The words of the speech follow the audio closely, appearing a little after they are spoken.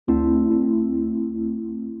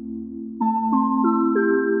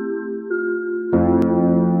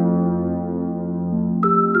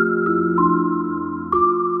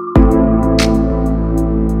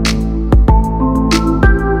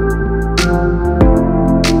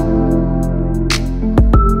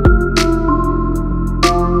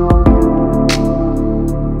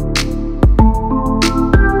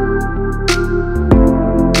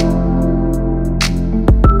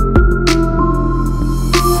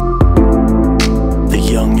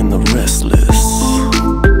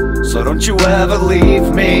you ever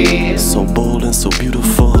leave me. So bold and so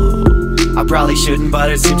beautiful. I probably shouldn't, but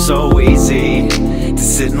it seems so easy to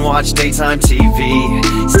sit and watch daytime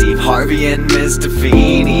TV. Steve Harvey and Mr.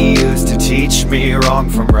 Feeney used to teach me wrong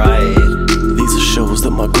from right. These are shows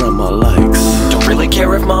that my grandma likes. Don't really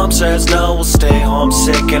care if mom says no, we'll stay home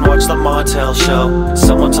sick and watch the Montel show.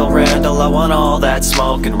 Someone told Randall I want all that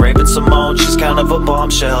smoke, and Raven Simone, she's kind of a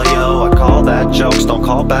bombshell, yo. I call that jokes, don't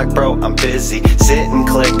call back bro, I'm busy. Sit and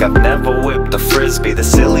click, I've never whipped a frisbee. The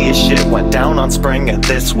silliest shit went down on Springer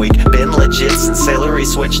this week. Been legit since Sailory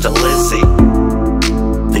switched to Lizzie.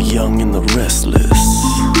 The young and the restless.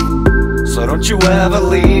 So don't you ever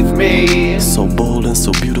leave me. So bold and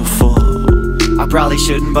so beautiful. I probably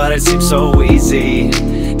shouldn't, but it seems so easy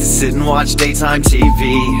to sit and watch daytime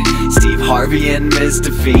TV. Steve Harvey and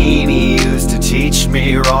Mr. Feeney used to teach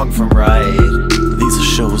me wrong from right. These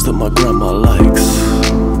are shows that my grandma likes.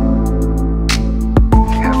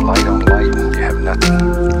 If you have light on light, you have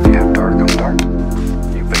nothing. If you have dark on dark,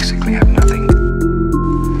 you basically have nothing.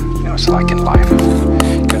 You know, it's like in life.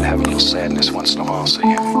 You gotta have a little sadness once in a while, so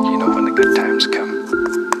you know when the good times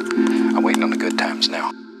come. I'm waiting on the good times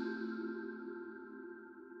now.